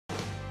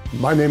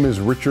My name is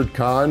Richard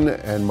Kahn,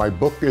 and my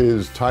book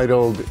is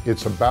titled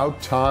It's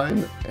About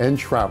Time and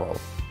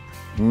Travel.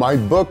 My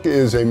book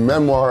is a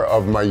memoir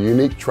of my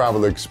unique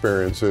travel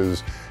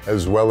experiences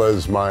as well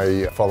as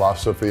my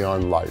philosophy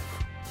on life.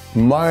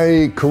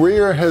 My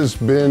career has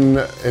been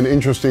an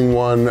interesting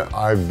one.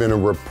 I've been a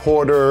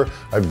reporter,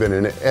 I've been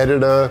an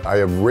editor, I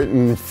have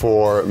written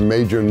for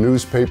major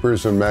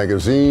newspapers and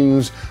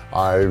magazines.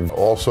 I've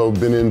also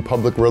been in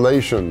public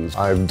relations.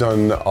 I've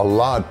done a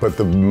lot, but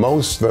the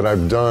most that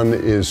I've done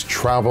is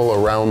travel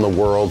around the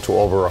world to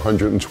over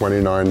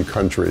 129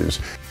 countries.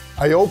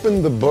 I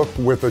opened the book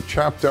with a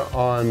chapter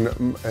on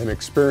an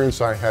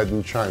experience I had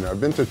in China. I've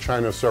been to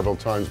China several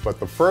times, but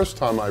the first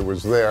time I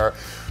was there,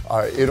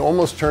 it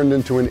almost turned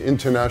into an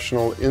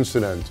international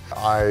incident.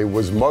 I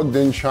was mugged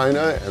in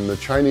China, and the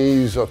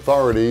Chinese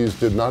authorities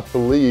did not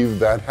believe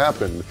that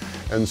happened.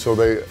 And so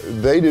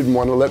they didn't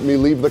want to let me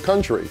leave the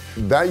country.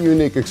 That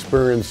unique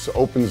experience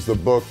opens the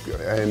book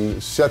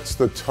and sets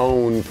the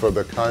tone for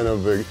the kind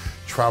of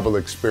travel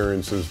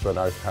experiences that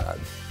I've had.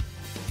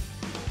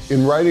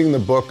 In writing the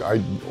book,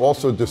 I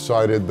also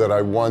decided that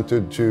I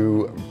wanted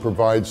to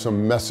provide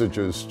some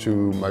messages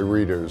to my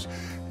readers.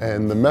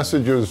 And the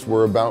messages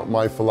were about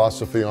my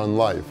philosophy on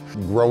life.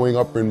 Growing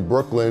up in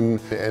Brooklyn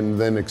and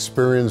then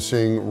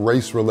experiencing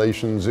race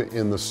relations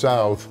in the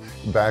South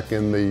back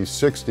in the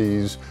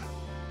 60s,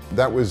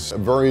 that was a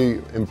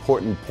very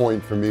important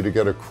point for me to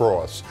get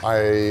across.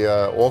 I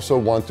also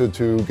wanted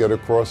to get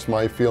across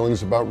my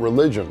feelings about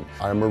religion.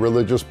 I'm a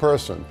religious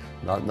person,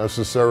 not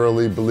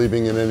necessarily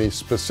believing in any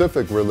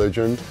specific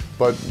religion,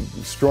 but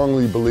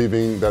strongly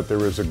believing that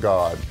there is a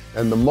God.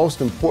 And the most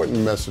important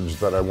message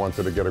that I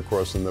wanted to get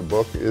across in the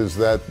book is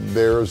that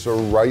there's a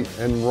right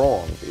and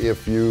wrong.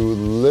 If you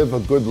live a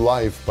good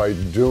life by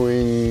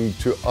doing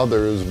to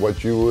others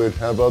what you would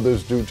have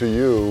others do to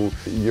you,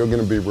 you're going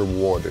to be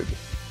rewarded.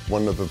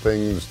 One of the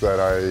things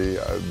that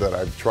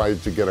I've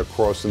tried to get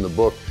across in the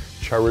book: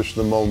 cherish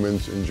the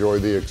moments, enjoy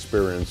the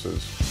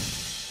experiences.